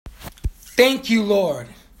Thank you, Lord.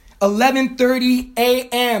 11:30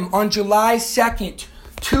 a.m. on July 2nd,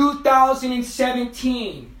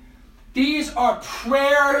 2017. These are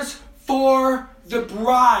prayers for the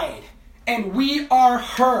bride, and we are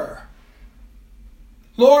her.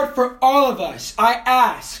 Lord, for all of us, I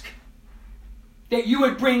ask that you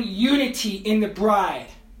would bring unity in the bride,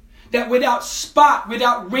 that without spot,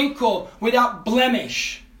 without wrinkle, without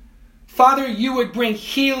blemish, Father, you would bring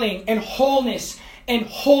healing and wholeness and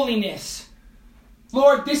holiness.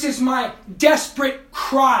 Lord, this is my desperate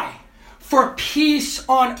cry for peace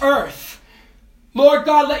on earth. Lord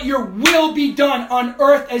God, let your will be done on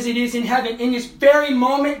earth as it is in heaven. In this very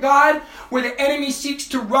moment, God, where the enemy seeks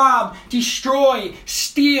to rob, destroy,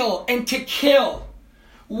 steal, and to kill,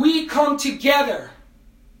 we come together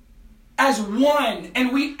as one,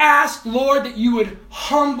 and we ask, Lord, that you would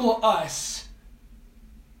humble us.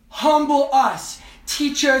 Humble us.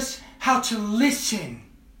 Teach us how to listen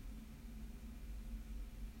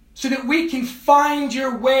so that we can find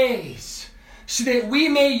your ways, so that we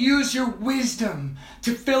may use your wisdom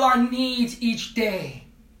to fill our needs each day.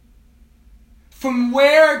 From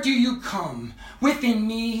where do you come? Within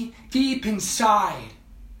me, deep inside.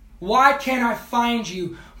 Why can't I find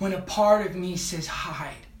you when a part of me says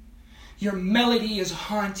hide? Your melody is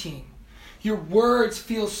haunting. Your words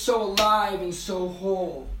feel so alive and so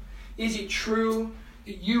whole. Is it true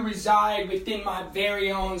that you reside within my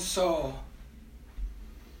very own soul?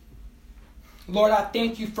 Lord, I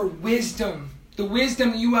thank you for wisdom. The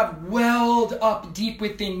wisdom you have welled up deep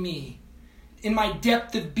within me, in my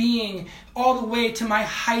depth of being, all the way to my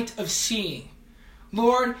height of seeing.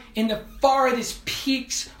 Lord, in the farthest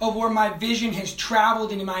peaks of where my vision has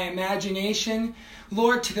traveled in my imagination,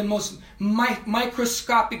 Lord, to the most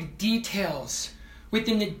microscopic details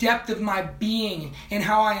within the depth of my being and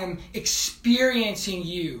how I am experiencing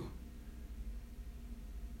you.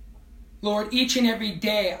 Lord, each and every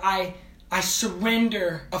day I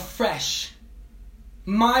surrender afresh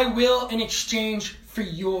my will in exchange for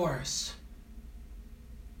yours.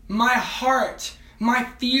 My heart, my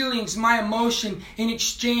feelings, my emotion in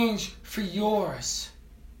exchange for yours.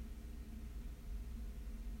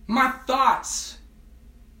 My thoughts,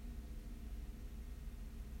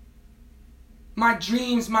 my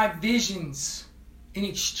dreams, my visions in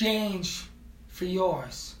exchange for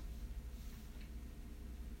yours.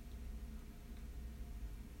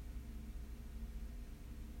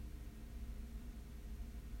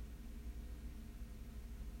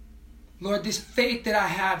 Lord, this faith that I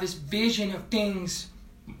have, this vision of things,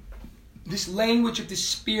 this language of the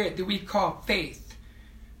Spirit that we call faith,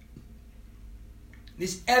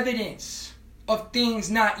 this evidence of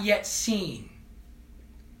things not yet seen.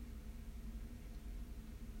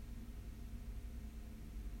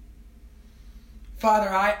 Father,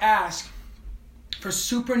 I ask for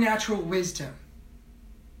supernatural wisdom,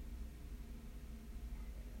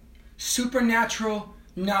 supernatural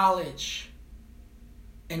knowledge,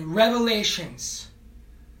 and revelations.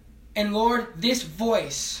 And Lord, this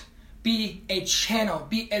voice be a channel,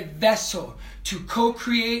 be a vessel to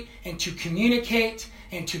co-create and to communicate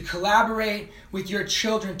and to collaborate with your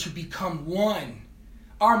children to become one.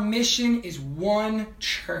 Our mission is one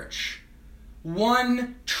church,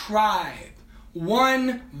 one tribe,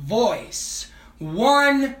 one voice,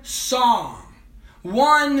 one song,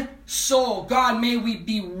 one soul. God, may we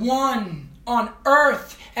be one on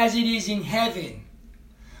earth as it is in heaven.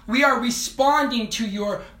 We are responding to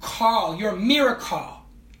your call, your miracle.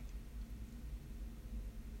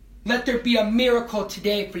 Let there be a miracle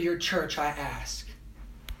today for your church, I ask.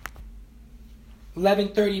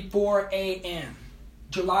 11:34 a.m.,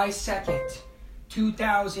 July 2nd,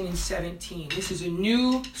 2017. This is a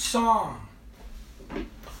new song.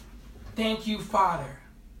 Thank you, Father.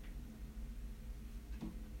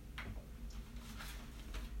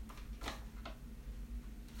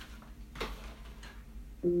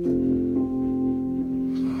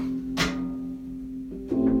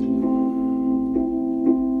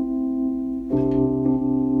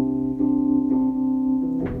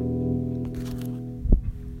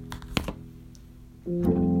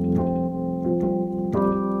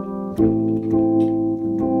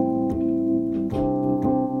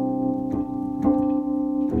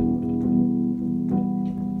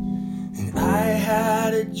 And I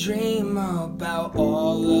had a dream about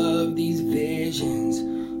all of these visions,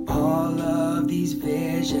 all of these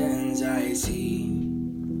visions I see.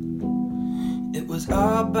 It was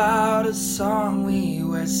about a song we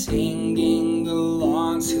were singing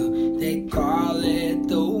along to. They call it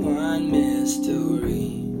the One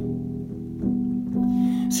Mystery.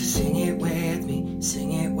 So sing it with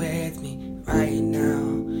me right now,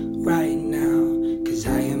 'cause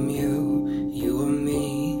I am you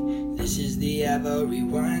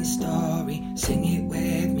everyone's story. Sing it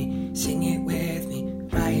with me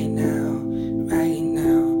right now,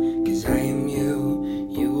 'cause I am you,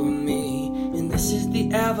 you are me, and this is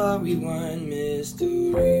the everyone mystery.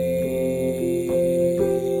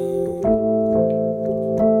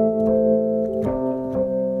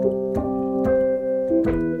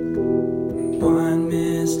 One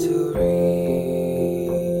mystery,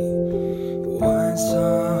 one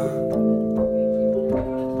song.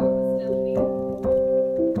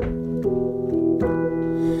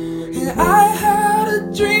 And I had a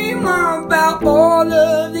dream about all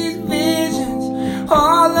of these visions,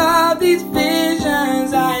 all of these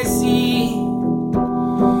visions I see.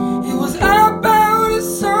 It was about a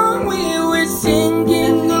song we were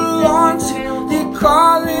singing along to. They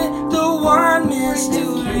call it the one mystery.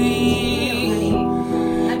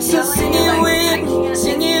 So sing it with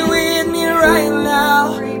me right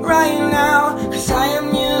now, 'cause I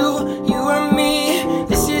am you, you are me.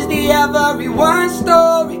 This is the everyone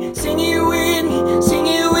story. Sing it with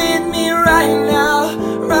me right now,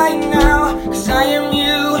 'cause I am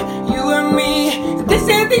you, you are me. This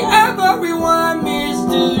is the everyone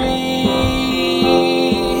mystery.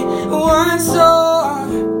 One song.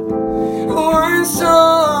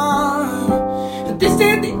 This is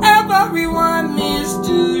the everyone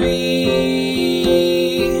mystery.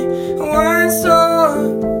 One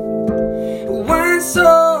song.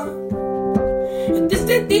 This is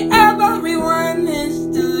the everyone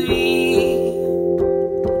mystery.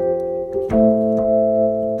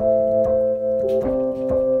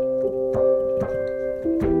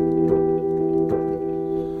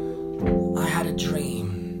 I had a dream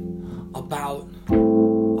about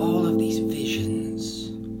all of these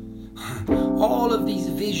visions. All of these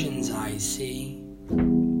visions I see.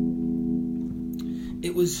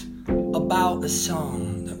 It was about a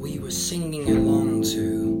song that we were singing along to,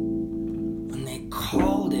 and they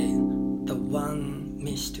called it the one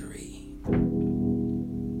mystery.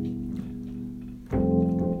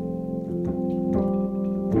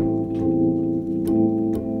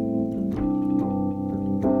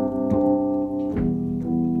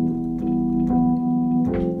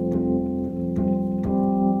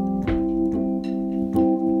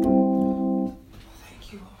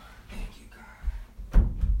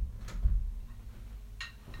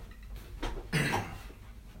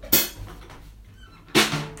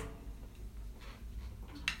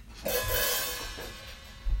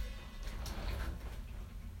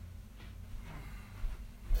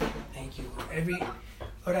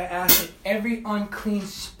 Lord, I ask that every unclean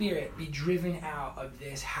spirit be driven out of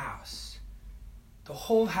this house, the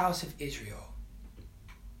whole house of Israel.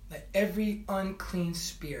 Let every unclean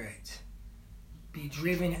spirit be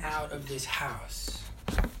driven out of this house.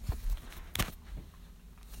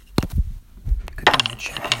 Good thing I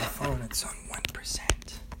check my phone, it's on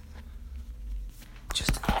 1%.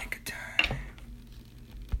 Just in the nick of time.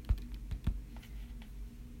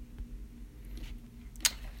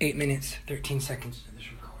 Eight minutes, 13 seconds to this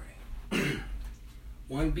recording.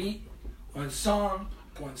 One beat, one song,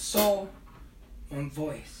 one soul, one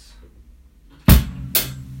voice.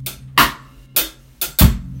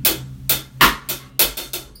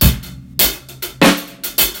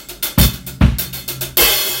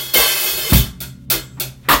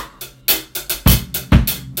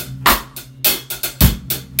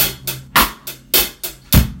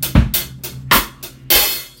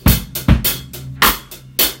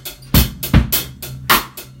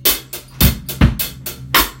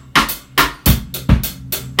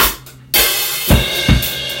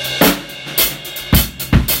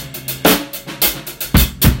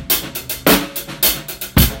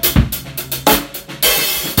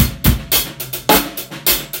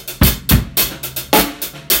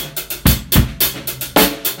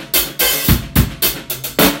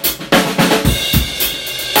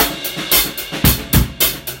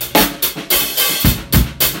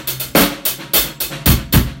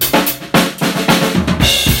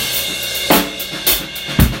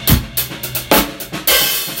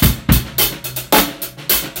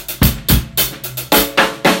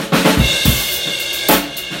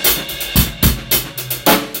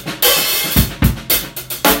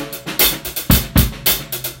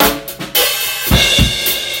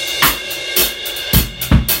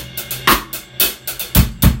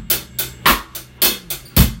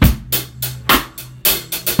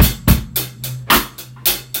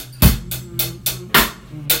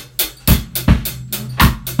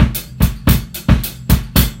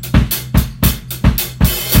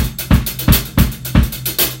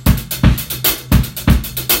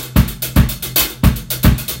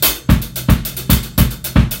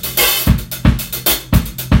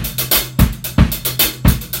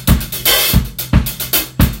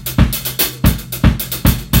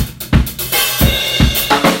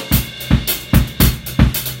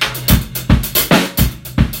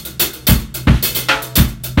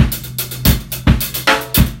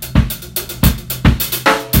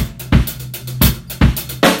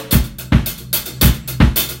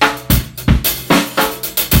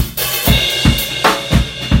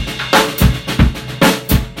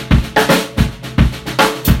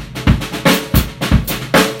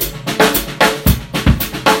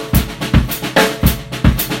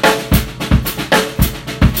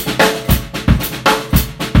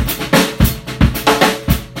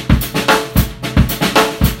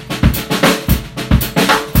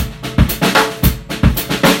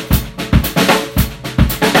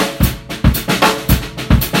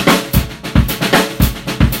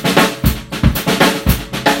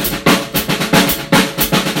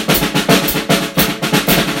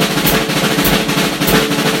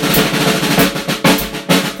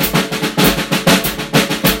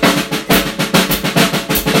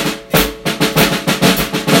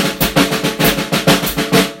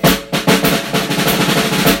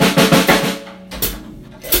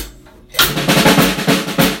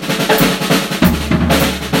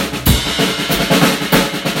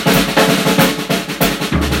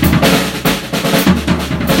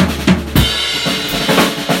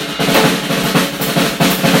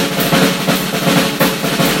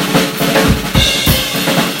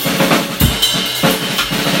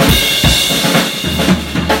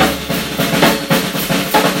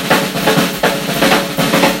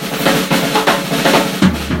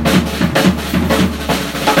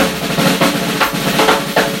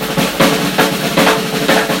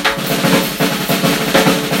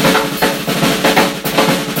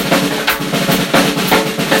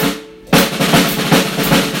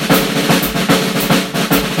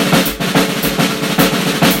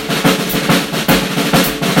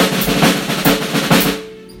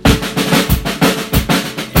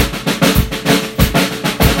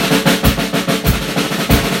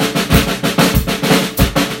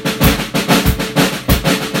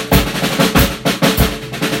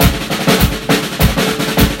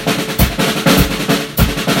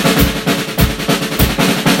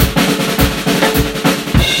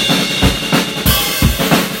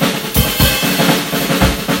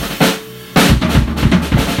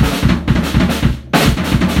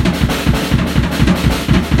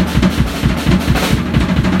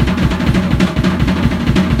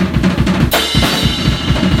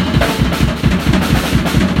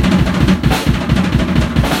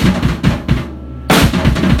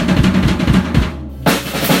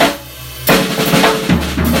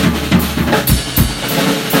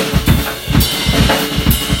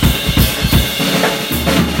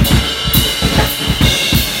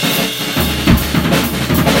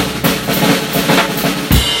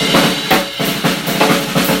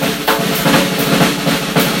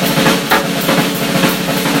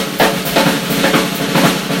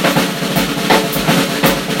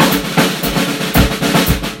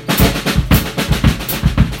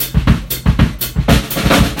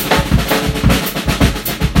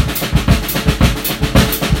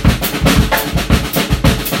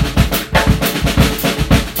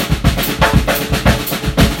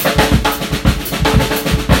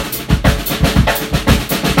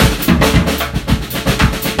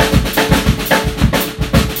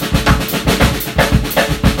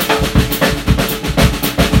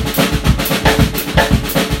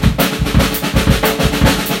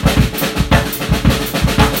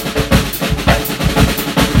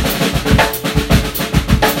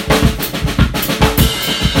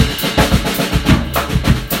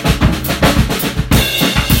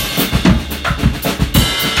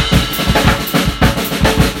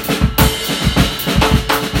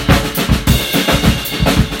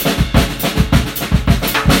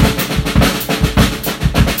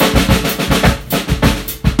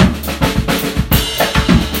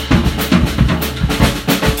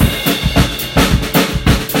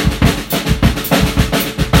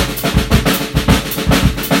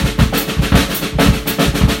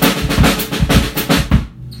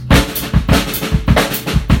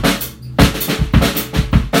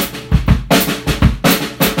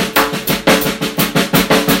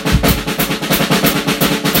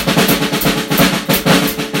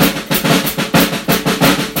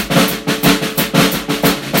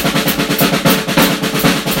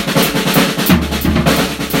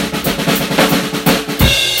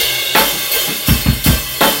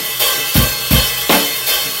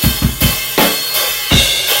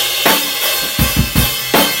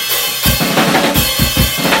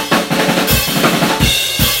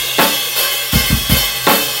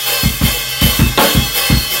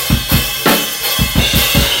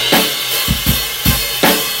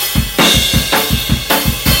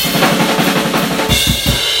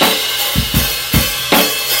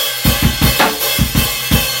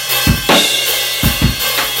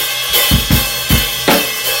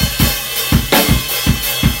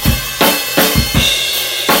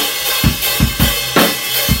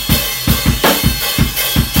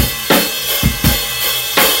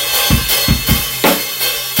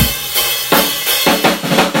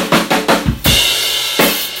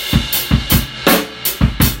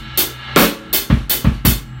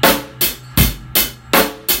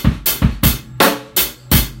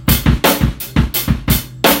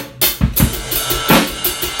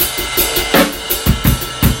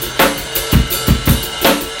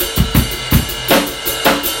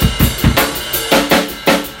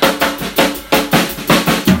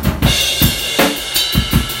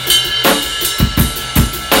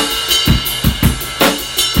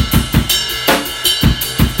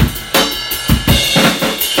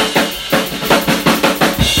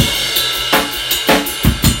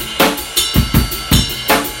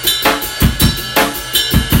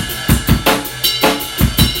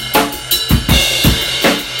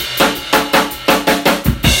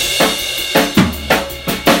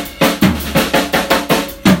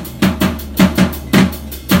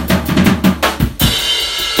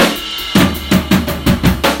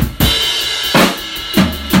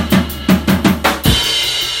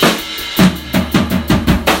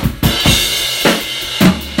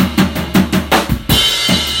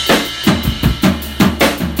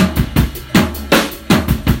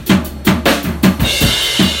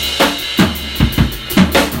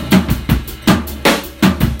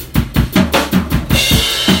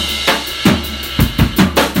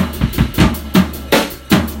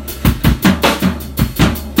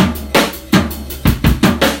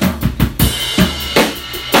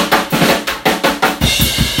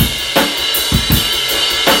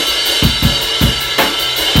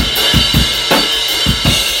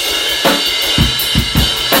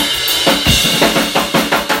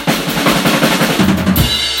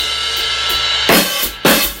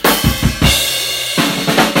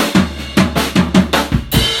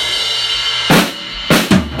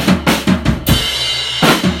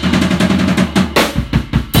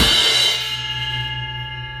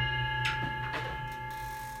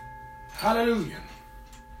 Hallelujah.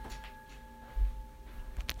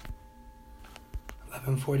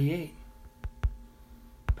 11:48.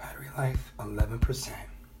 Battery life 11%.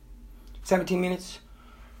 17 minutes,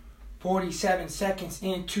 47 seconds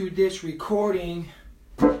into this recording.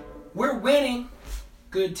 We're winning.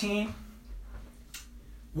 Good team.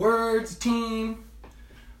 Words team.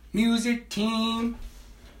 Music team.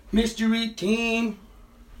 Mystery team.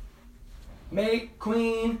 Make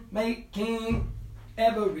queen, make king.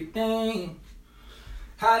 Everything.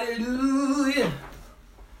 Hallelujah.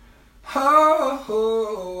 Oh,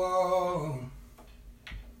 oh,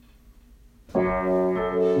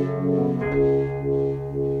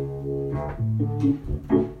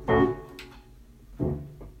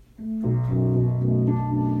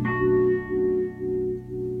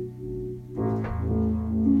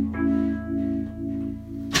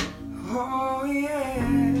 oh,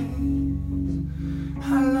 yeah. I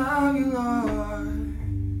love you, Lord.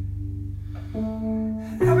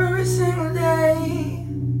 Every single day,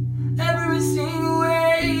 every single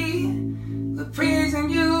way, we're praising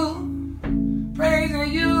you,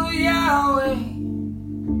 Yahweh.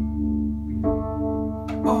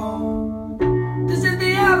 Oh, this is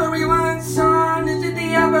the everyone song, this is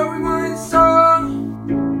the everyone song,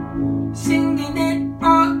 singing it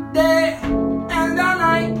all day and all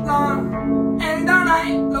night long, and all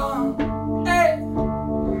night long. Hey,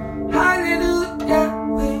 hallelujah.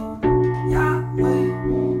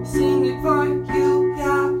 Sing it for you,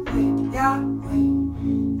 Yahweh, Yahweh.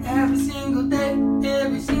 Every single day,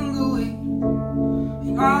 every single way,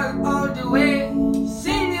 and all the way.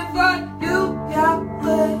 Sing it for you,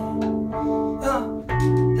 Yahweh.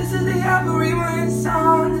 This is the everyone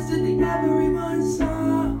song. This is the everyone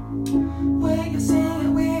song. Where you sing it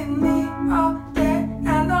with me all day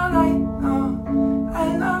and all night long,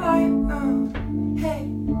 and all night long. Hey,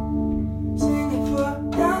 sing it for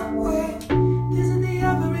Yahweh. This is the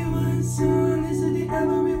everyone song. This is the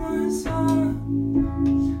everyone song.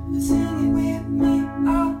 Sing it with me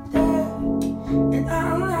all day and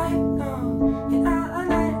all night long, and all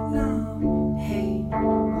night long. Hey,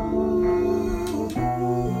 ooh, ooh,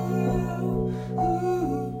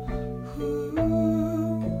 ooh, ooh.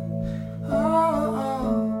 Oh,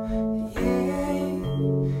 yeah,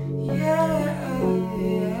 yeah.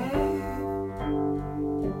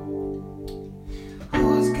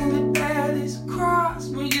 Who's gonna bear this cross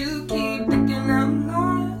when you keep thinking I'm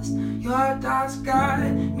lost? Your thoughts got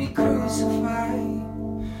me crucified.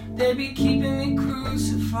 They be keeping me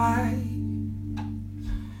crucified.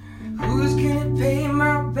 Who's gonna pay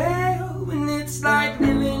my bail when it's like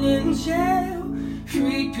living in jail?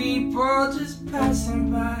 Free people just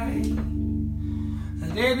passing by.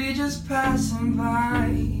 They be just passing by.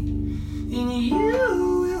 And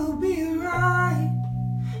you will be right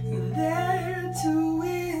there to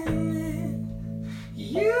win it.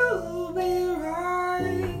 You'll be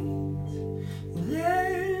right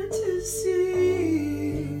there to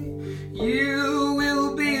see. You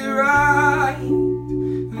will be right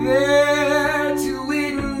there to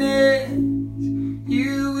witness.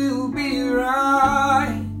 You will be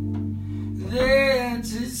right there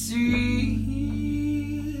to see.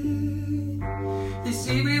 They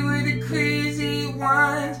say we were the crazy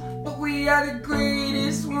ones, but we are the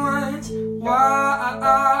greatest ones. Why?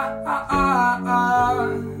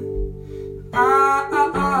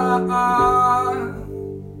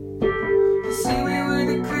 They say we were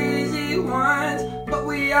the crazy ones, but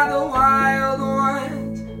we are the wild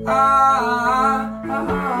ones.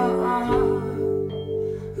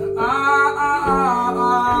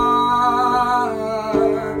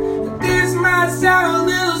 This might sound a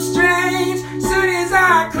little strange. Soon as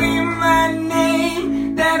I claimed my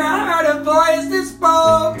name, then I heard a voice that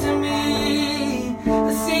spoke to me,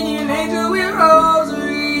 a singing angel with rosaries.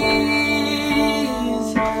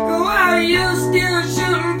 Why are you still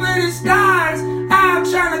shooting for the stars? I'm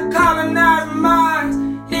trying to colonize Mars.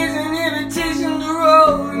 Here's an invitation to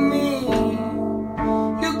roll with me.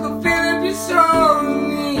 You can fill up your soul with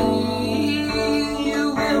me. You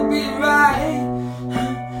will be right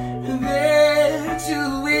there to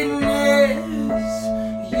witness.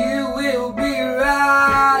 You will be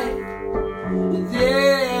right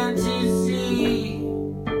there to see.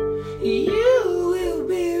 You will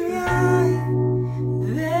be right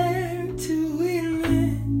there to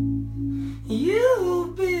witness. You'll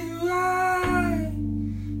be right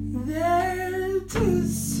there to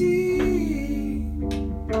see.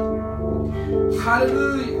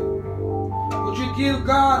 Hallelujah. Would you give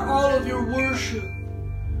God all of your worship?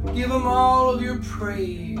 Give Him all of your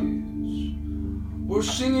praise. We're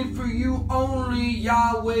singing for you only.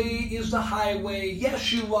 Yahweh is the highway.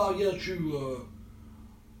 Yes, you are. Yes, you are.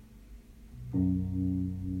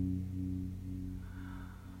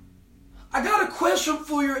 I got a question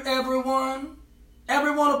for you, everyone.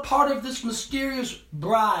 Everyone a part of this mysterious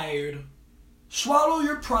bride. Swallow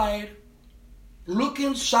your pride. Look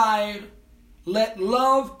inside. Let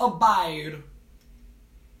love abide.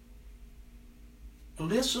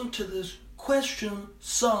 Listen to this question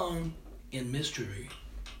sung in mystery.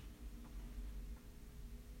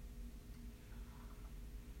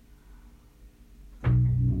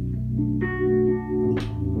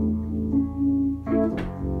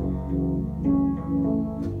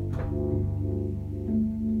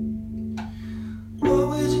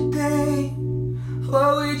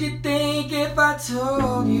 What would you think if I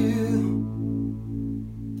told you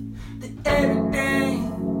that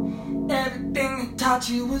everything that taught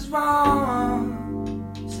you was wrong?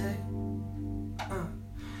 Say,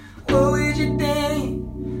 what would you think?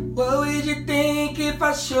 What would you think if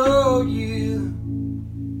I showed you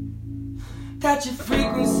that your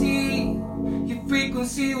frequency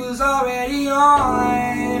was already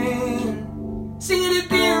on? Sing it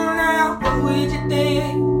again now. What would you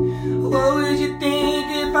think? What would you think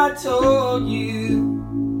if I told you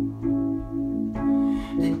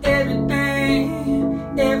that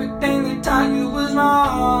everything they taught you was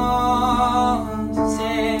wrong?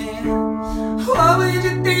 Say, what would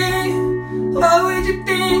you think? What would you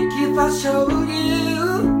think if I showed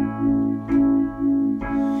you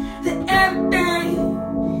that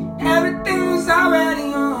everything was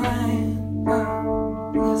already on?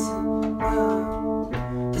 Listen,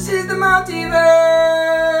 this is the multiverse.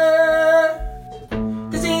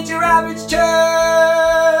 Average church,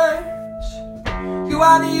 you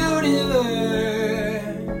are the universe.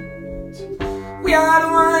 We are the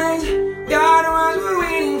ones we're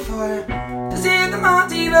waiting for. This is the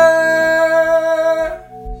multiverse.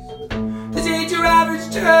 This ain't your average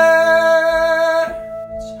church.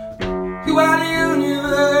 You are the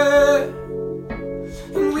universe,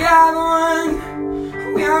 and we are the ones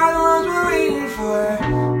we're waiting for.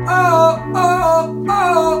 Oh, oh,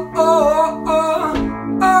 oh, oh, oh.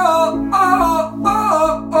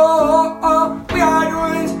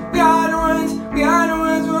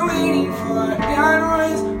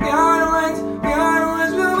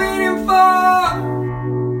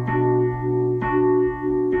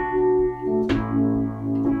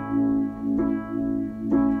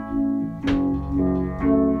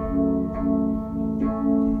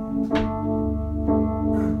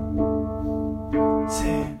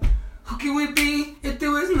 Who could we be if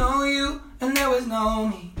there was no you and there was no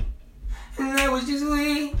me and there was just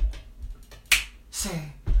we?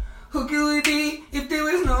 Say, who could we be if there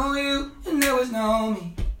was no you and there was no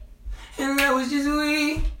me and there was just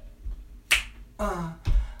we?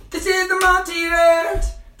 This is the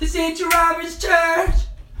multiverse. This ain't your average church.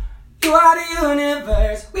 You are the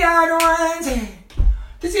universe. We are the ones here.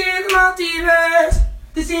 This is the multiverse.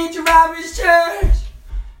 This ain't your average church.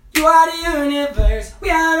 You are the universe, we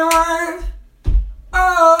are the ones.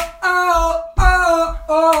 Oh, oh, oh,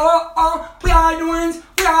 oh, oh. We are the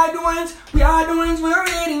ones we're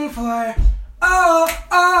waiting for. Oh,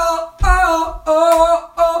 oh, oh,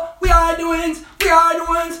 oh, oh. We are the ones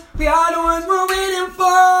we're waiting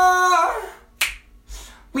for.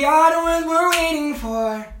 We are the ones we're waiting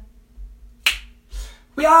for.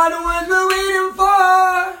 We are the ones we're waiting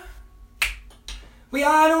for.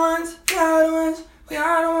 We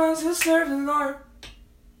are the ones who serve the Lord.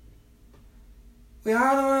 We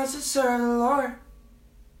are the ones who serve the Lord.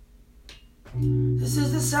 This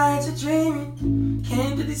is the science of dreaming.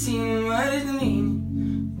 Came to the scene, what is the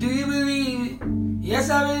meaning? Do you believe it? Yes,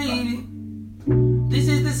 I believe it. This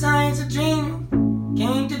is the science of dreaming.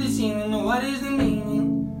 Came to the scene, what is the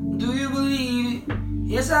meaning? Do you believe it?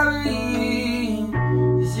 Yes, I believe it.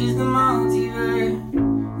 This is the multiverse.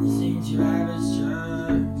 This ain't your average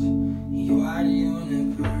church. You are the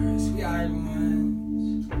universe. We are the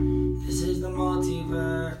ones. This is the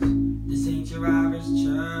multiverse. This ain't your average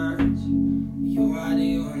church. You are the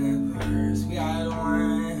universe. We are the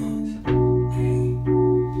ones. Hey,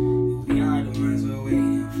 we are the ones we're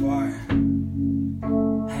waiting for.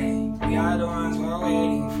 Hey, we are the ones we're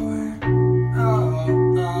waiting for. Oh,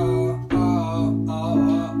 oh, oh, oh,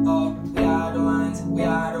 oh, oh. We are the ones we're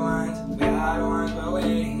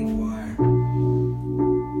waiting for.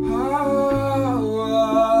 Oh, oh, oh.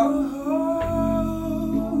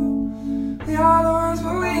 We are the ones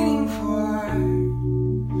we're waiting for.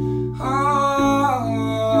 Oh,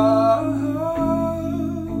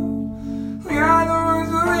 we are the ones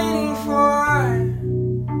we're waiting for.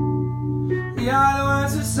 We are the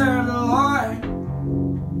ones who serve the Lord.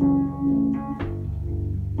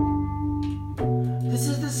 This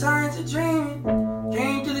is the science of dreaming.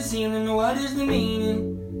 Came to the ceiling, what is the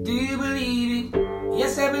meaning? Do you believe it?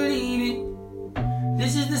 Yes, I believe it.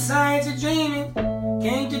 science of dreaming.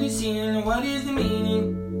 Came to the scene, what is the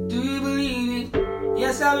meaning? Do you believe it?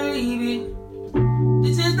 Yes, I believe it.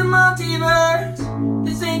 This is the multiverse.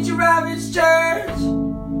 This ain't your average church.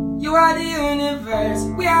 You are the universe.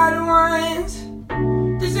 We are the ones.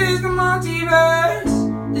 This is the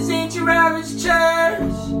multiverse. This ain't your average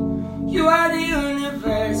church. You are the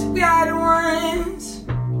universe. We are the ones.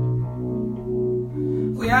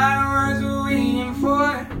 We are the ones we're waiting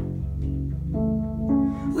for.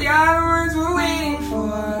 We are the ones we're waiting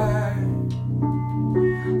for.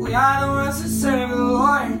 We are the ones that serve the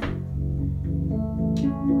Lord.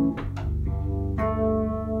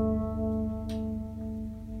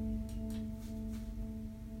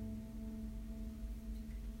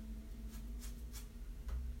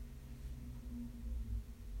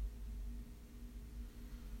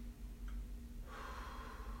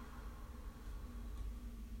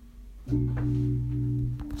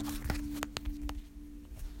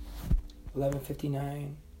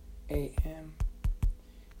 11:59 a.m.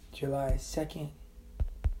 July 2nd,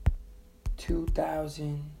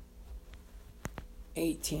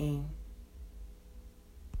 2018.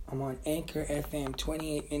 I'm on Anchor FM,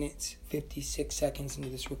 28 minutes, 56 seconds into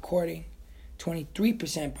this recording.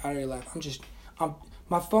 23% battery life.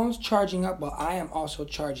 My phone's charging up while I am also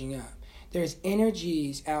charging up. There's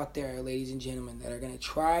energies out there, ladies and gentlemen, that are going to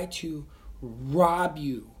try to rob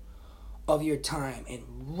you of your time and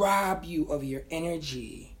rob you of your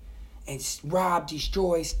energy and rob,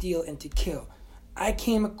 destroy, steal, and to kill. I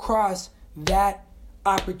came across that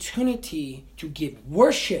opportunity to give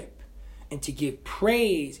worship and to give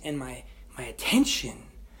praise and my attention,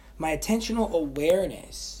 my attentional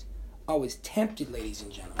awareness. I was tempted, ladies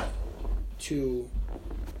and gentlemen, to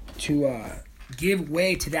give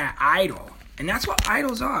way to that idol. And that's what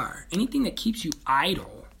idols are. Anything that keeps you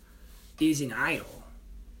idle is an idol.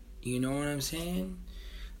 You know what I'm saying?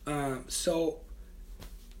 So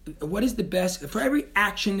what is the best? For every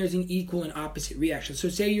action, there's an equal and opposite reaction. So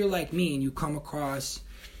say you're like me and you come across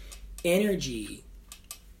energy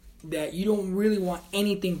that you don't really want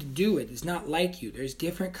anything to do with. It's not like you. There's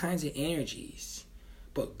different kinds of energies.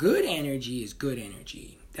 But good energy is good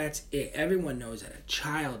energy. That's it. Everyone knows that. A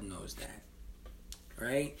child knows that.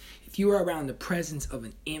 Right? If you are around the presence of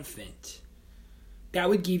an infant, that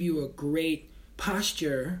would give you a great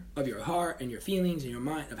posture of your heart and your feelings and your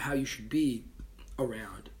mind of how you should be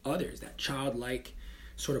around others. That childlike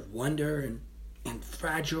sort of wonder and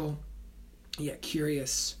fragile yet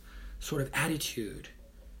curious sort of attitude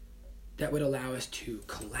that would allow us to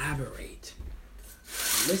collaborate,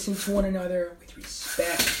 listen to one another with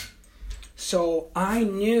respect. So I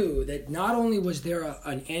knew that not only was there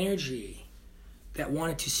an energy that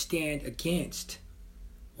wanted to stand against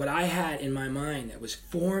what I had in my mind that was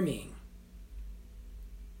forming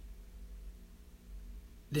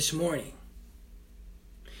this morning.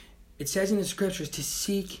 It says in the scriptures to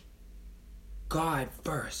seek God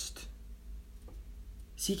first.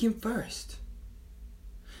 Seek Him first.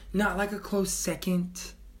 Not like a close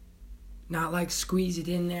second. Not like squeeze it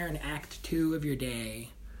in there in act 2 of your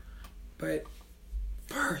day. But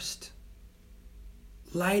first.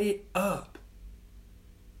 Light it up.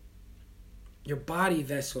 Your body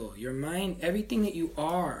vessel, your mind, everything that you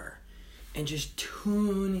are. And just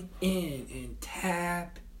tune in and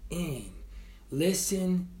tap in.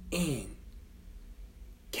 Listen in.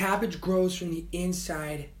 Cabbage grows from the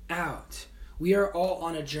inside out. We are all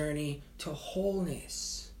on a journey to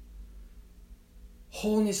wholeness.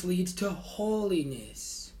 Wholeness leads to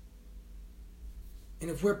holiness. And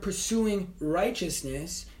if we're pursuing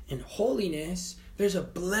righteousness and holiness, there's a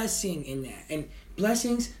blessing in that. And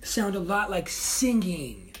blessings sound a lot like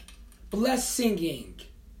singing. Bless singing.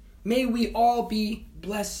 May we all be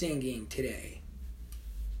blessed singing today.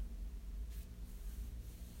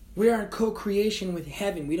 We are in co-creation with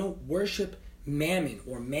heaven. We don't worship mammon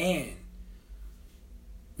or man.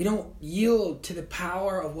 We don't yield to the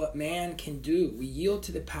power of what man can do. We yield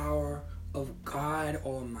to the power of God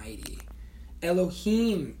Almighty.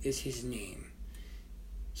 Elohim is His name.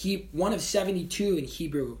 One of 72 in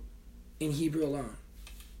Hebrew alone.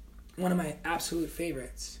 One of my absolute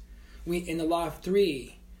favorites. In the Law of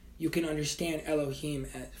Three, you can understand Elohim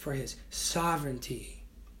for His sovereignty,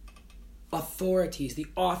 authorities, the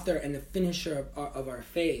author and the finisher of our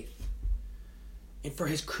faith, and for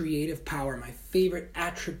His creative power, my favorite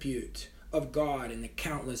attribute of God in the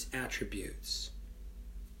countless attributes.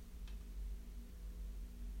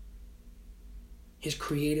 His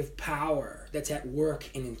creative power that's at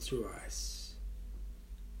work in and through us.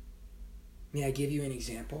 May I give you an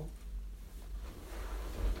example?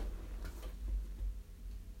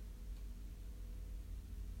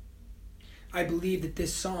 I believe that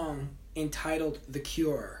this song, entitled The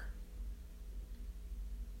Cure,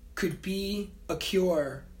 could be a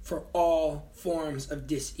cure for all forms of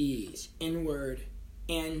dis-ease, inward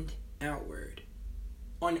and outward,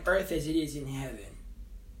 on earth as it is in heaven.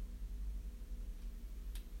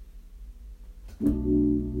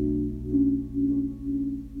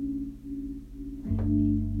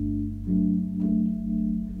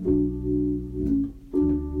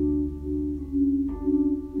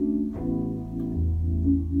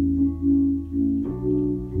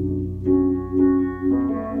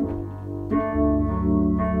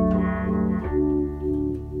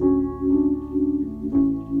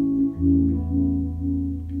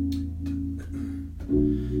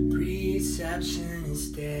 Reception is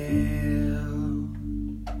stale,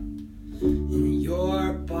 and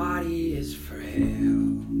your body is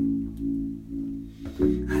frail.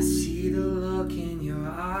 I see the look in your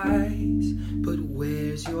eyes, but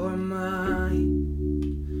where's your mind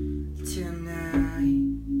tonight?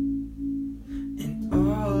 And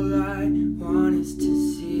all I want is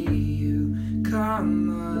to see you come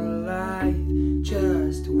alive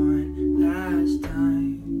just one last time.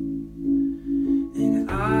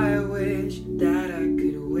 And I wish that I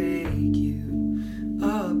could wake you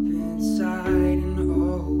up inside and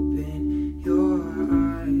open your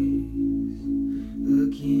eyes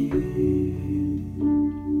again.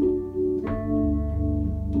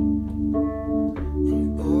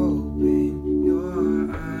 And open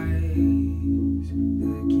your eyes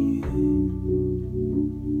again.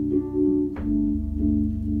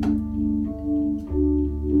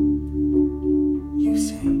 You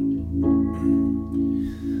sing.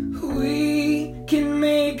 We can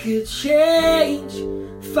make a change,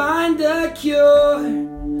 find a cure,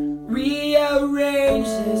 rearrange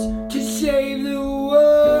this to save the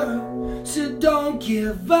world. So don't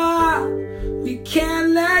give up, we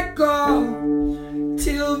can't let go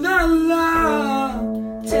till the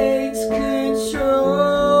love takes control.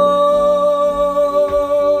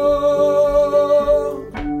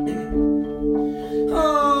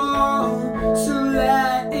 Oh, so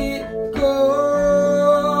let it go.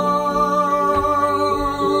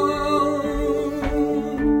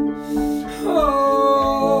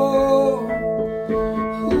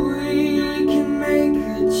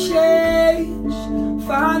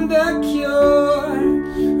 Find the cure,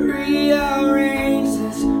 rearrange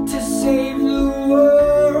this to save the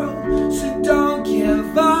world. So don't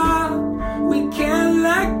give up, we can't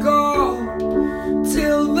let go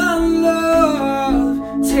till the love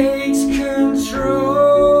takes control.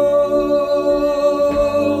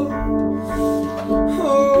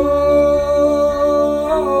 Oh,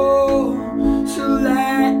 so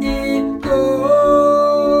let it go.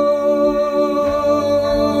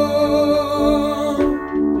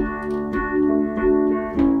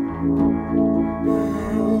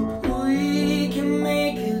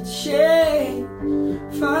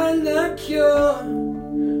 Find the cure,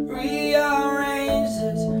 rearrange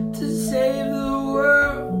this to save the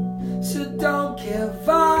world. So don't give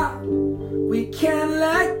up, we can't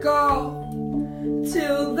let go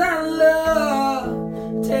till the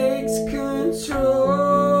love takes control.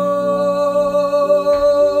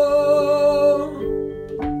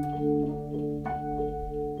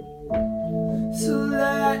 So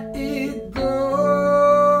let it go.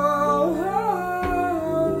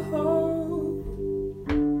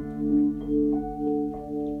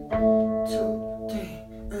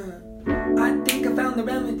 The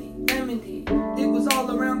remedy, it was all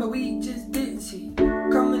around but we just didn't see.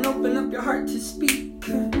 Come and open up your heart to speak.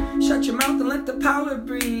 Shut your mouth and let the power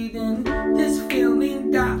breathe in. This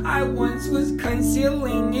feeling that I once was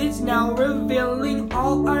concealing is now revealing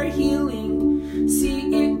all our healing. See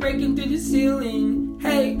it breaking through the ceiling.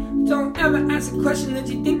 Hey, don't ever ask a question that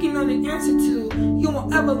you think you know the answer to. You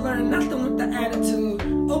won't ever learn nothing with the attitude.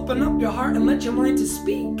 Open up your heart and let your mind to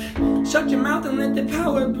speak. Shut your mouth and let the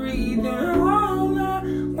power breathe. And all I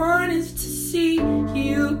want is to see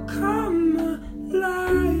you come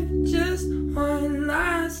alive just one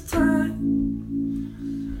last time.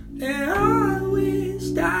 And I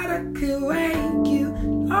wish that I could wake you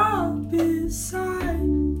up inside.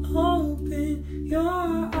 Open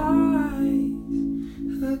your eyes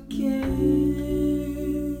again.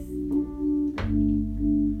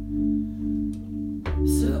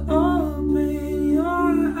 So open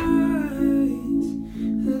your eyes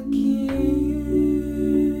again.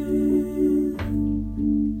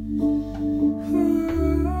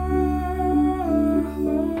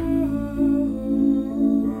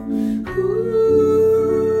 Ooh.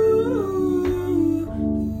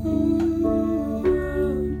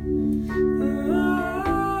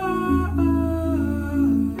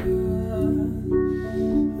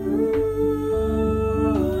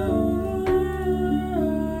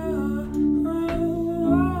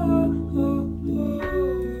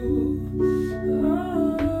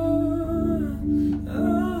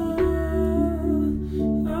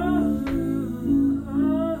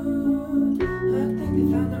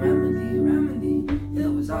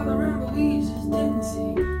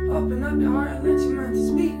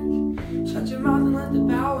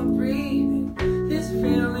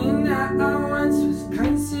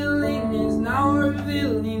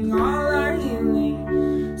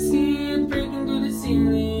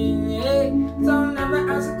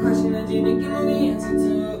 you think you know the answer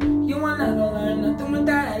to. You will never learn nothing with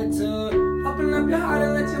that attitude. Open up your heart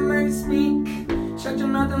and let your mind speak. Shut your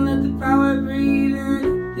mouth and let the power breathe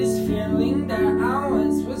in. This feeling that I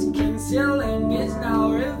once was concealing is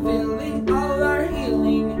now revealing all our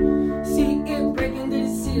healing. See it breaking through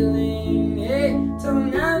the ceiling. Hey,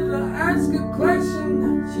 don't ever ask a question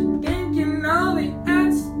that you think you know the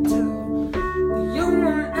answer to. You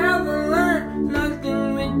won't ever learn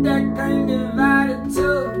nothing with that kind of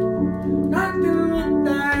attitude. Nothing with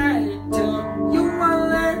that attitude. You won't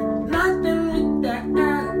learn nothing with that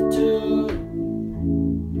attitude.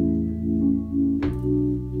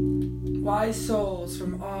 Wise souls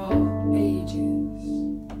from all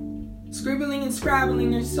ages, scribbling and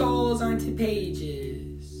scrabbling their souls onto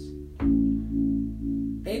pages.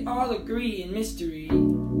 They all agree in mystery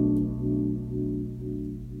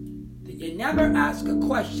that you never ask a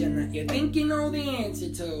question that you think you know the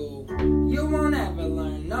answer to. You won't ever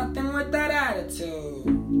learn nothing with that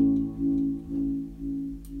attitude.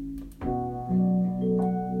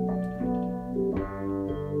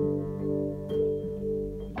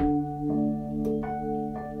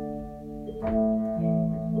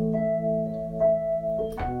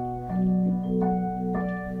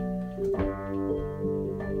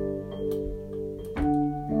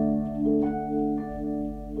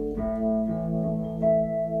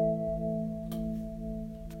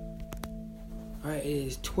 Alright, it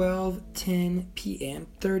is 12:10 p.m.,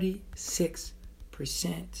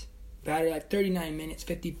 36%. Battery at 39 minutes,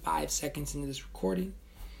 55 seconds into this recording.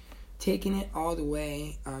 Taking it all the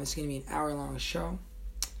way. It's going to be an hour-long show.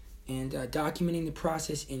 And documenting the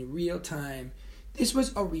process in real time. This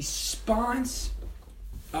was a response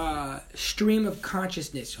stream of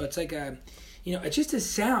consciousness. So it's like it's just a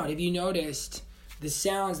sound. If you noticed, the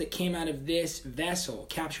sounds that came out of this vessel,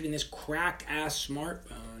 captured in this cracked-ass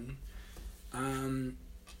smartphone.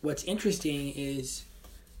 What's interesting is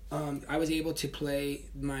I was able to play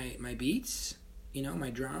my beats, my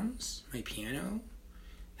drums, my piano.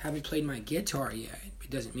 Haven't played my guitar yet. It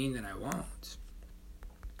doesn't mean that I won't.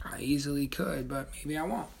 I easily could, but maybe I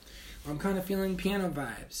won't. I'm kind of feeling piano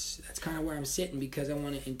vibes. That's kind of where I'm sitting because I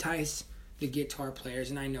want to entice the guitar players,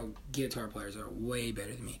 and I know guitar players are way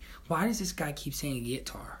better than me. Why does this guy keep saying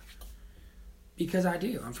guitar? Because I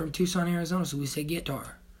do. I'm from Tucson, Arizona, so we say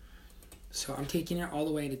guitar. So I'm taking it all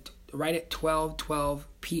the way to right at 12:12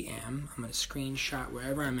 p.m. I'm going to screenshot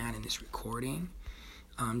wherever I'm at in this recording,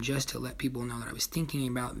 just to let people know that I was thinking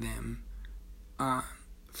about them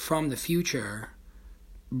from the future,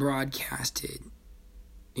 broadcasted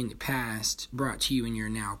in the past, brought to you in your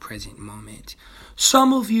now present moment.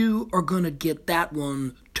 Some of you are going to get that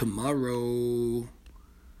one tomorrow.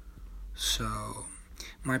 So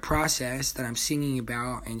my process that I'm singing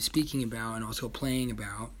about and speaking about and also playing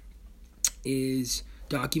about is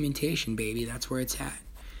documentation, baby. That's where it's at.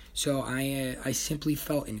 So I simply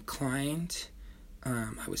felt inclined.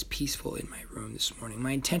 I was peaceful in my room this morning.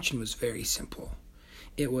 My intention was very simple.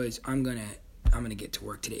 It was I'm gonna get to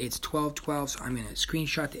work today. It's 12:12, so I'm gonna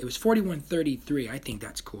screenshot it was 4133. I think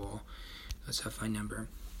that's cool. That's a fine number.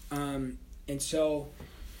 And so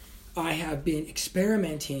I have been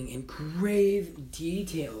experimenting in grave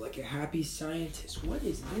detail, like a happy scientist. What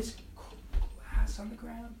is this glass on the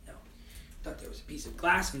ground? No. I thought there was a piece of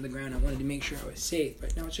glass on the ground. I wanted to make sure I was safe,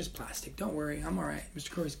 but no, it's just plastic. Don't worry, I'm all right. Mr.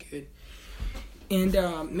 Corey's good. And,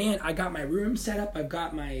 man, I got my room set up. I've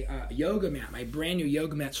got my yoga mat, my brand new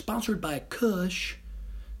yoga mat, sponsored by Kush.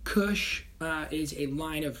 Kush is a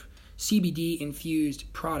line of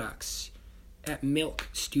CBD-infused products at Milk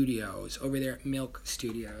Studios, over there at Milk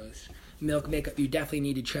Studios. Milk Makeup, you definitely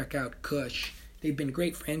need to check out Kush. They've been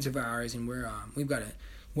great friends of ours, and we've got to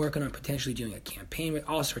working on potentially doing a campaign with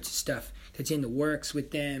all sorts of stuff that's in the works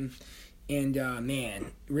with them. And,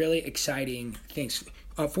 man, really exciting things.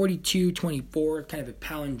 4224, kind of a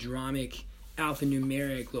palindromic,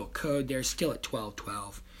 alphanumeric little code there, still at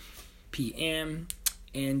 12:12 p.m.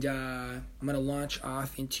 And I'm going to launch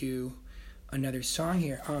off into another song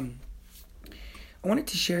here. I wanted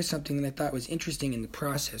to share something that I thought was interesting in the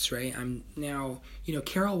process, right? I'm now,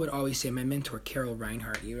 Carol would always say, my mentor, Carol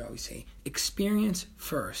Reinhardt, he would always say, experience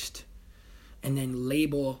first and then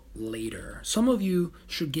label later. Some of you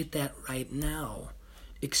should get that right now.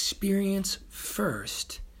 Experience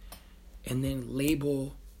first and then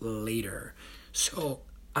label later. So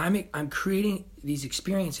I'm creating these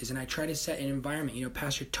experiences, and I try to set an environment.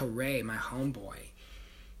 Pastor Torre, my homeboy,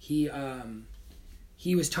 he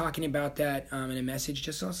was talking about that in a message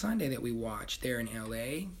just on Sunday that we watched there in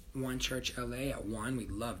LA, One Church LA at 1. We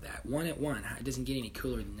love that. 1 at 1. It doesn't get any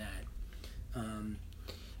cooler than that.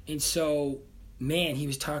 And so man, he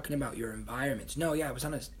was talking about your environments. No, yeah, it was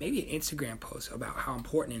on maybe an Instagram post about how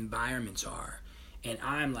important environments are. And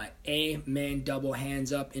I'm like, amen, double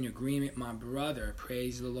hands up in agreement, my brother.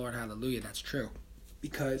 Praise the Lord, hallelujah. That's true.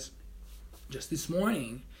 Because just this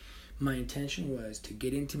morning, my intention was to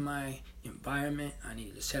get into my environment. I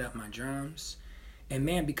needed to set up my drums. And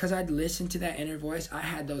man, because I'd listened to that inner voice, I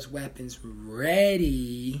had those weapons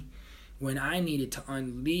ready when I needed to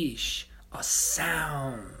unleash a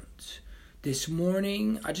sound. This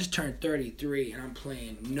morning, I just turned 33 and I'm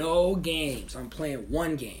playing no games. I'm playing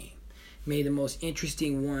one game. May the most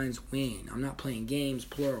interesting ones win. I'm not playing games,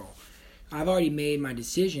 plural. I've already made my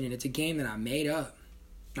decision, and it's a game that I made up.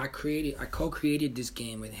 I co-created this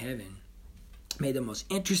game with heaven. May the most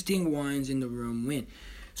interesting ones in the room win.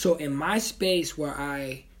 So in my space where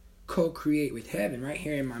I co-create with heaven, right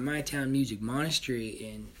here in my My Town Music Monastery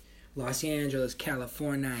in Los Angeles,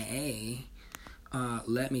 California,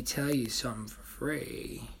 let me tell you something for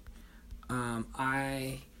free.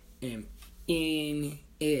 I am in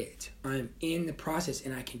it. I'm in the process,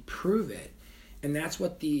 and I can prove it. And that's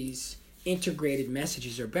what these integrated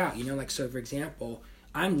messages are about. Like, so for example,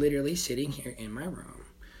 I'm literally sitting here in my room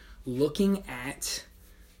looking at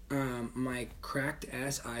my cracked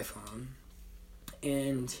ass iPhone,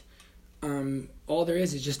 and all there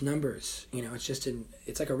is just numbers.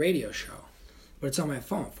 It's like a radio show, but it's on my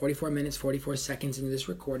phone. 44 minutes, 44 seconds into this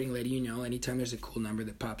recording, letting you know anytime there's a cool number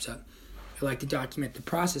that pops up. I like to document the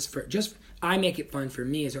process I make it fun for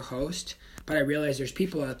me as a host, but I realize there's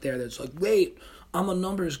people out there that's like, wait, I'm a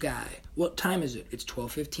numbers guy. What time is it? It's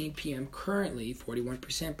 12:15 p.m. currently,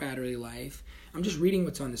 41% battery life. I'm just reading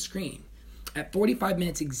what's on the screen. At 45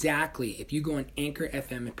 minutes exactly, if you go on Anchor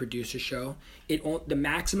FM and produce a show, the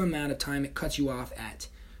maximum amount of time it cuts you off at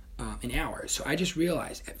an hour. So I just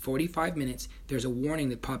realized at 45 minutes, there's a warning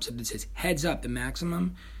that pops up that says, heads up, the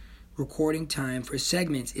maximum recording time for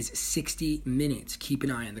segments is 60 minutes. Keep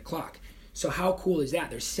an eye on the clock. So how cool is that?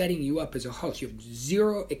 They're setting you up as a host. You have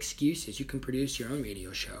zero excuses. You can produce your own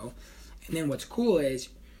radio show. And then what's cool is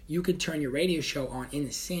you can turn your radio show on in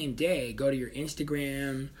the same day. Go to your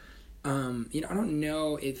Instagram. I don't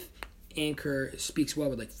know if Anchor speaks well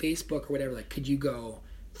with like Facebook or whatever. Like, could you go?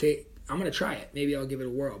 I'm going to try it. Maybe I'll give it a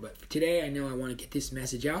whirl. But for today, I know I want to get this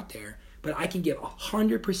message out there. But I can give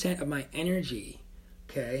 100% of my energy,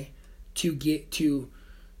 okay, to get to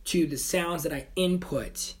the sounds that I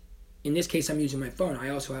input. In this case, I'm using my phone. I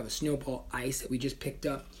also have a Snowball Ice that we just picked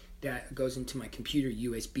up that goes into my computer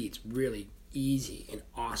USB. It's really easy and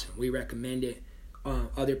awesome. We recommend it.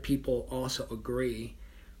 Other people also agree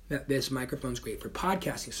that this microphone's great for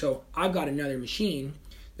podcasting. So I've got another machine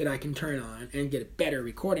that I can turn on and get a better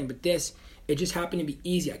recording. But it just happened to be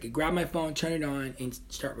easy. I could grab my phone, turn it on, and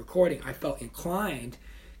start recording. I felt inclined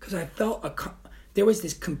because I felt there was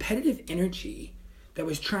this competitive energy that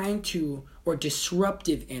was or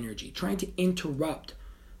disruptive energy, trying to interrupt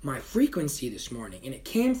my frequency this morning. And it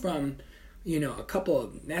came from, a couple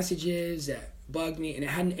of messages that bugged me,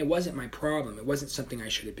 and it wasn't my problem. It wasn't something I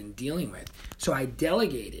should have been dealing with. So I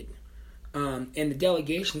delegated. And the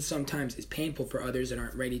delegation sometimes is painful for others that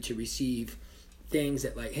aren't ready to receive things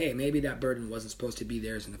that, like, hey, maybe that burden wasn't supposed to be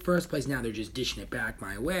theirs in the first place. Now they're just dishing it back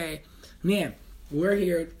my way. Man, we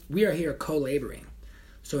are here co-laboring.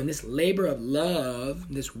 So in this labor of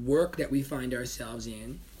love, this work that we find ourselves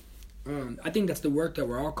in, I think that's the work that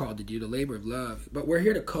we're all called to do, the labor of love. But we're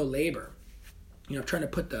here to co-labor. Trying to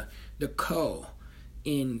put the co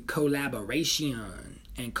in collaboration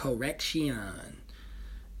and correction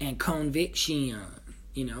and conviction.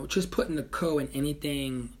 Just putting the co in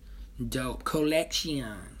anything dope.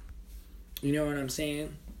 Collection. You know what I'm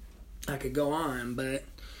saying? I could go on, but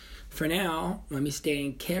for now, let me stay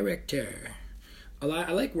in character.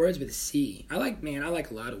 I like words with a C. I like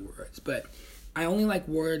a lot of words, but I only like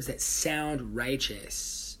words that sound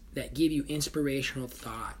righteous, that give you inspirational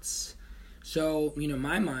thoughts. So,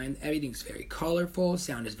 my mind, everything's very colorful.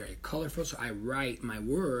 Sound is very colorful, so I write my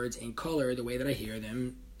words in color the way that I hear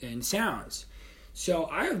them in sounds. So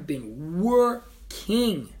I have been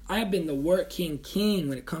working. I have been the working king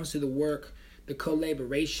when it comes to the work, the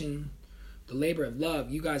collaboration, the labor of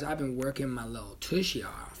love. You guys, I've been working my little tushy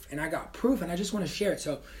off. And I got proof, and I just want to share it.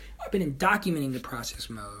 So I've been in documenting the process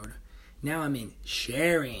mode. Now I'm in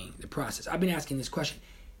sharing the process. I've been asking this question.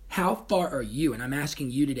 How far are you, and I'm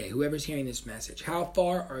asking you today, whoever's hearing this message, how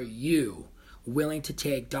far are you willing to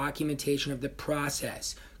take documentation of the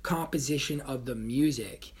process, composition of the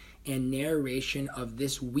music, and narration of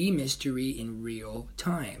this wee mystery in real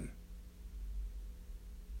time?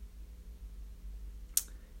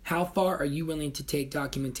 How far are you willing to take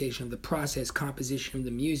documentation of the process, composition of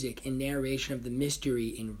the music, and narration of the mystery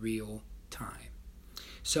in real time?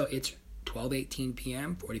 So it's 12:18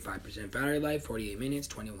 p.m., 45% battery life, 48 minutes,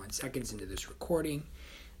 21 seconds into this recording.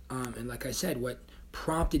 And like I said, what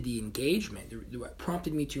prompted the engagement, what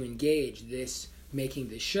prompted me to engage making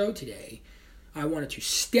this show today, I wanted to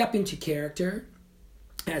step into character.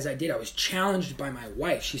 As I did, I was challenged by my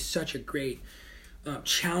wife. She's such a great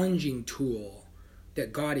challenging tool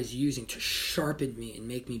that God is using to sharpen me and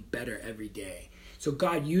make me better every day. So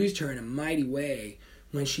God used her in a mighty way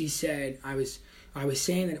when she said, I was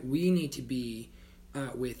saying that we need to be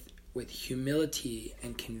with humility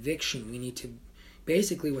and conviction. We need to,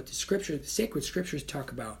 basically what the sacred scriptures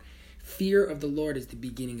talk about, fear of the Lord is the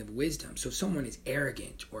beginning of wisdom. So if someone is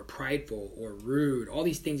arrogant or prideful or rude, all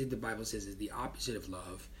these things that the Bible says is the opposite of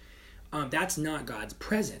love, that's not God's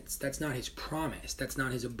presence. That's not his promise. That's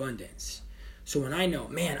not his abundance. So when I know,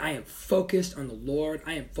 man, I am focused on the Lord,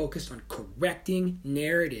 I am focused on correcting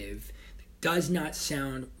narrative that does not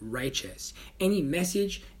sound righteous. Any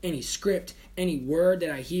message, any script, any word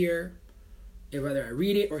that I hear, whether I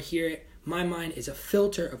read it or hear it, my mind is a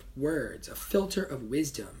filter of words, a filter of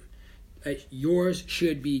wisdom. Yours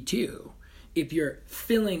should be too. If you're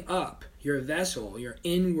filling up your vessel, your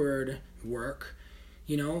inward work,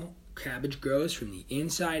 cabbage grows from the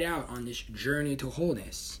inside out on this journey to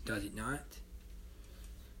wholeness, does it not?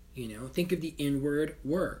 Think of the inward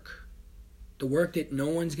work. The work that no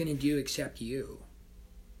one's going to do except you.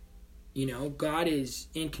 God is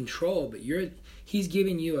in control, but he's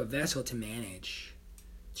giving you a vessel to manage.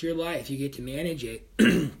 It's your life. You get to manage it,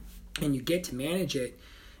 and you get to manage it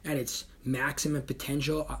at its maximum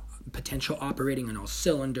potential operating on all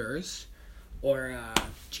cylinders, or,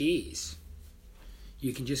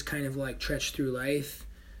 you can just kind of like trudge through life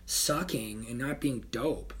sucking and not being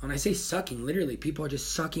dope. When I say sucking, literally, people are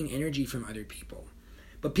just sucking energy from other people.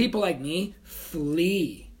 But people like me,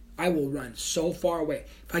 flee. I will run so far away.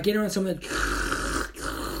 If I get around some of the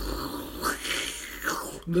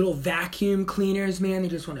little vacuum cleaners, man, they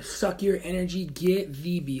just want to suck your energy. Get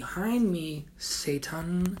thee behind me,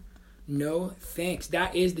 Satan. No thanks.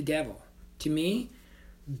 That is the devil. To me,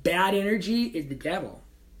 bad energy is the devil.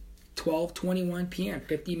 12:21 p.m.,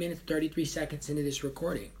 50 minutes, 33 seconds into this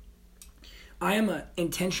recording. I am an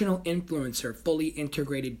intentional influencer, fully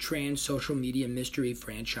integrated trans social media mystery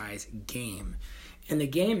franchise game. And the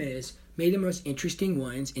game is, may the most interesting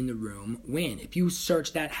ones in the room win. If you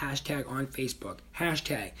search that hashtag on Facebook,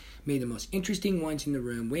 hashtag, may the most interesting ones in the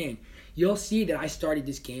room win, you'll see that I started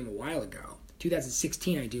this game a while ago.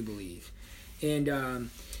 2016, I do believe. And,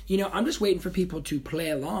 I'm just waiting for people to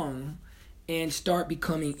play along and start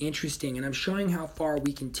becoming interesting. And I'm showing how far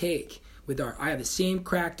we can take with I have the same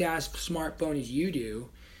cracked ass smartphone as you do,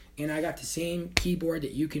 and I got the same keyboard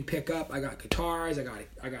that you can pick up. I got guitars. I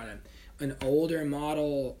got an older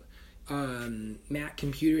model Mac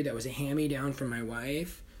computer that was a hand-me-down from my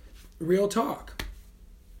wife. Real talk.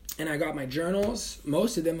 And I got my journals.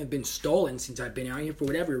 Most of them have been stolen since I've been out here for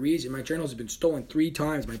whatever reason. My journals have been stolen 3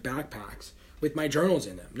 times, my backpacks, with my journals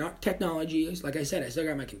in them. Not technologies. Like I said, I still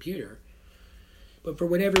got my computer. But for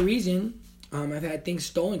whatever reason, I've had things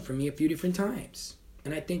stolen from me a few different times.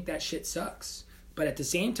 And I think that shit sucks. But at the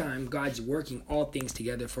same time, God's working all things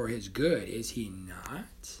together for his good. Is he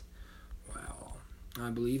not? Well, I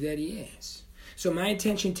believe that he is. So my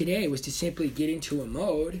intention today was to simply get into a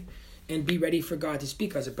mode and be ready for God to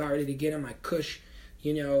speak. I was about ready to get on my cush,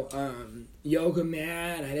 yoga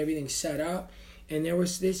mat. I had everything set up. And there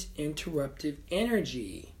was this interruptive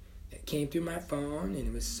energy that came through my phone. And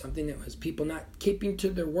it was something that was people not keeping to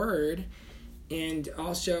their word. And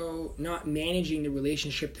also not managing the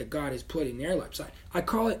relationship that God has put in their lives. I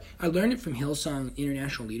learned it from Hillsong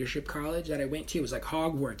International Leadership College that I went to. It was like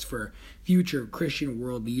Hogwarts for future Christian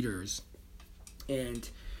world leaders. And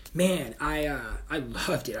man, I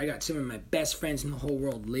loved it. I got some of my best friends in the whole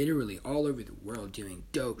world, literally all over the world, doing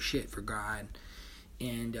dope shit for God.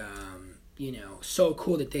 And, so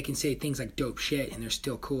cool that they can say things like dope shit and they're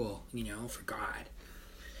still cool, for God.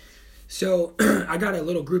 So I got a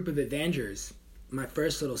little group of Avengers. My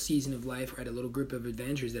first little season of life, I had a little group of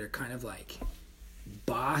Avengers that are kind of like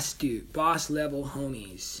boss level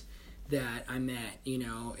homies that I met,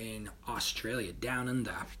 in Australia, down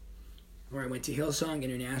under, where I went to Hillsong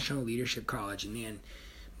International Leadership College. And man,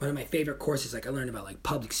 one of my favorite courses, I learned about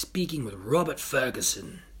public speaking with Robert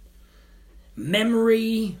Ferguson.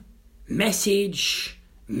 Memory, message,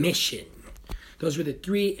 mission. Those were the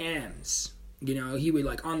 3 M's. He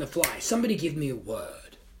would on the fly, somebody give me a word.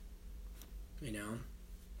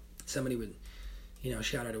 Somebody would,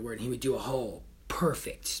 shout out a word, and he would do a whole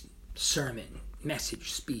perfect sermon,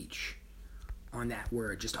 message, speech on that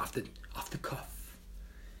word, just off the cuff.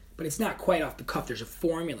 but it's not quite off the cuff. There's a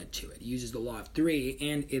formula to it. It uses the law of three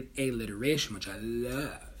and alliteration, which I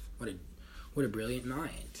love. What a brilliant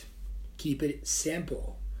mind. Keep it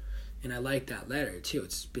simple. And I like that letter too.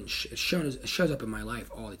 It shows up in my life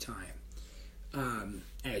all the time,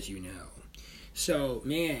 as you know. So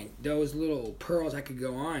man, those little pearls, I could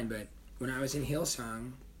go on. But when I was in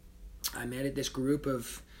Hillsong, I met at this group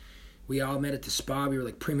of. We all met at the spa. We were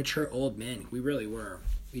like premature old men. We really were.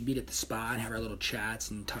 We'd meet at the spa and have our little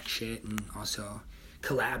chats and talk shit and also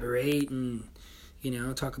collaborate and,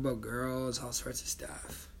 talk about girls, all sorts of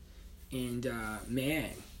stuff. And, man,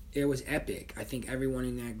 it was epic. I think everyone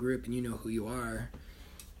in that group, and you know who you are,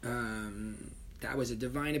 that was a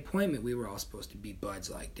divine appointment. We were all supposed to be buds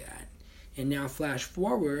like that. And now flash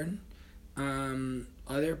forward,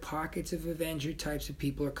 other pockets of Avenger types of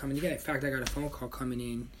people are coming together. In fact, I got a phone call coming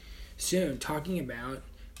in soon talking about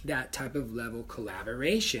that type of level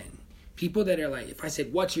collaboration. People that are like, if I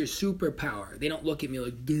said, what's your superpower? They don't look at me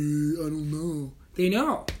like, I don't know. They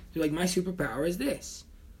know. They're like, my superpower is this.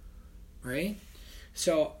 Right?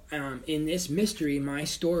 So, in this mystery, my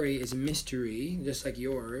story is a mystery, just like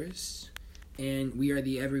yours. And we are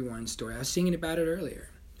the everyone story. I was singing about it earlier.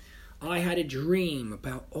 I had a dream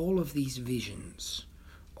about all of these visions.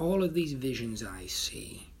 All of these visions I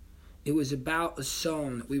see. It was about a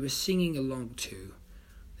song that we were singing along to.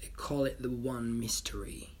 They call it the One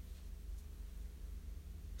Mystery.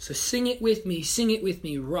 So sing it with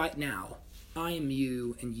me right now. I am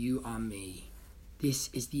you and you are me. This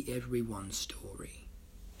is the everyone story.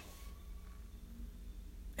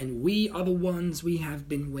 And we are the ones we have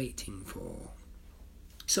been waiting for.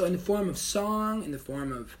 So in the form of song, in the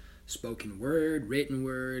form of spoken word, written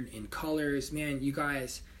word, in colors, man, you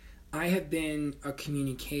guys, I've been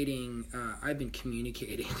communicating,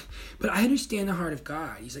 but I understand the heart of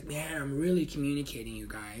God. He's like, man, I'm really communicating, you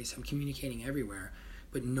guys. I'm communicating everywhere,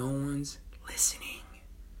 but no one's listening.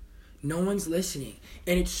 No one's listening.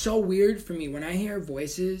 And it's so weird for me when I hear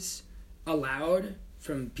voices aloud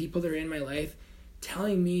from people that are in my life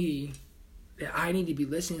telling me that I need to be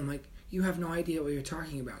listening. I'm like, you have no idea what you're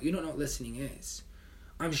talking about. You don't know what listening is.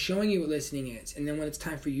 I'm showing you what listening is. And then when it's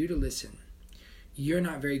time for you to listen, you're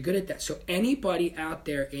not very good at that. So anybody out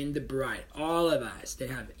there in the bride, all of us that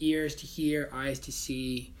have ears to hear, eyes to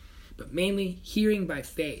see, but mainly hearing by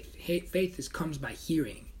faith. Faith comes by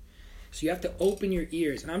hearing. So you have to open your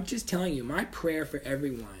ears. And I'm just telling you, my prayer for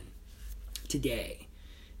everyone today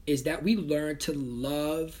is that we learn to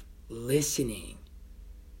love listening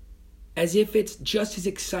as if it's just as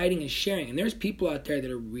exciting as sharing. And there's people out there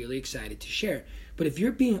that are really excited to share. But if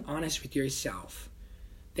you're being honest with yourself,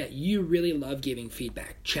 that you really love giving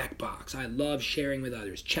feedback, checkbox. I love sharing with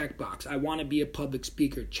others, checkbox. I want to be a public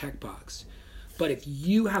speaker, checkbox. But if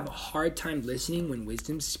you have a hard time listening when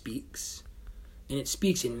wisdom speaks, and it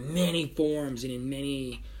speaks in many forms and in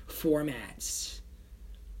many formats,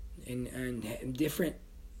 and different,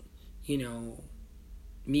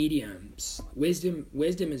 mediums, wisdom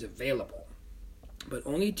is available, but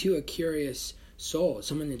only to a curious soul,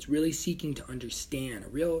 someone that's really seeking to understand,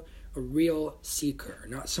 a real seeker,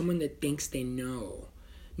 not someone that thinks they know,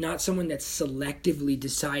 not someone that's selectively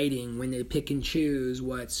deciding when they pick and choose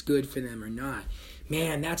what's good for them or not.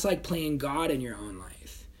 Man, that's like playing God in your own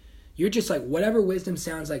life. You're just like, whatever wisdom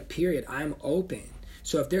sounds like, period, I'm open.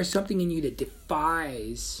 So if there's something in you that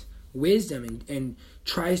defies wisdom and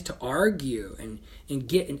tries to argue and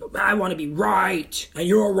I want to be right and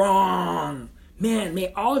you're wrong, man,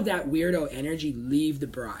 may all of that weirdo energy leave the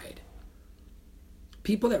bride.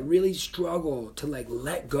 People that really struggle to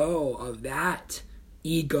let go of that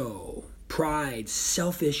ego, pride,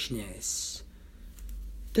 selfishness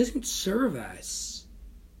doesn't serve us.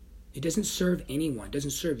 It doesn't serve anyone. It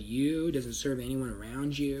doesn't serve you. It doesn't serve anyone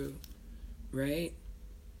around you. Right?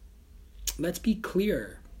 Let's be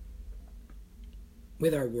clear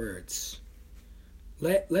with our words.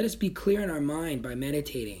 Let us be clear in our mind by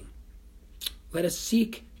meditating. Let us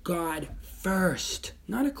seek God first.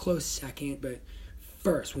 Not a close second, but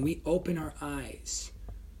first, when we open our eyes,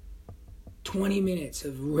 20 minutes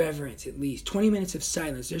of reverence at least, 20 minutes of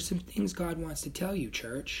silence. There's some things God wants to tell you,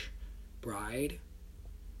 church, bride.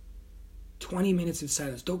 20 minutes of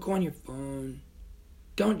silence. Don't go on your phone.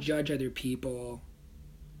 Don't judge other people.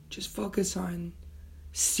 Just focus on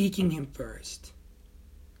seeking Him first.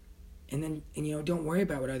 And then, don't worry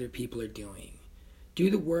about what other people are doing. Do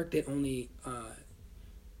the work that only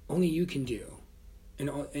you can do.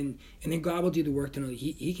 And then God will do the work that only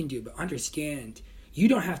he can do. But understand, you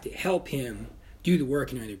don't have to help Him do the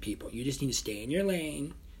work in other people. You just need to stay in your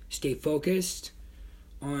lane, stay focused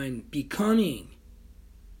on becoming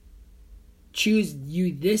Choose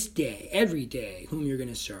you this day, every day, whom you're going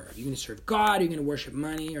to serve. You're going to serve God, or you're going to worship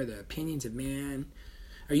money or the opinions of man?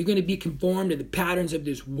 Are you going to be conformed to the patterns of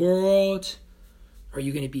this world? Or are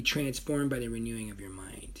you going to be transformed by the renewing of your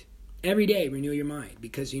mind? Every day, renew your mind.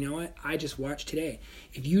 Because you know what? I just watched today.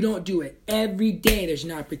 If you don't do it every day, there's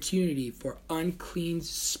an opportunity for unclean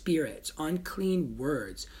spirits, unclean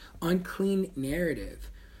words, unclean narrative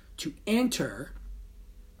to enter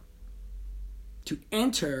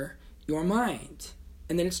your mind.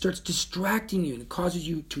 And then it starts distracting you and it causes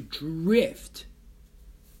you to drift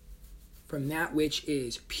from that which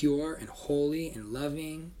is pure and holy and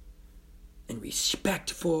loving and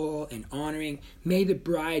respectful and honoring. May the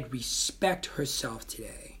bride respect herself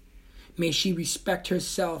today. May she respect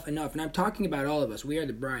herself enough. And I'm talking about all of us. We are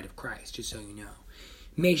the bride of Christ, just so you know.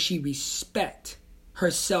 May she respect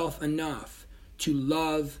herself enough to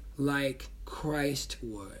love like Christ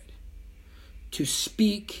would. To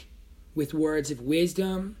speak with words of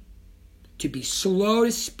wisdom. To be slow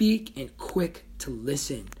to speak and quick to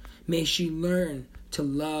listen. May she learn to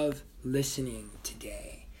love listening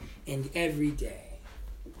today and every day.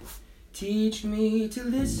 Teach me to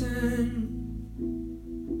listen.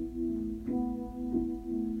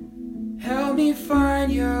 Help me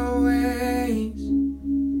find your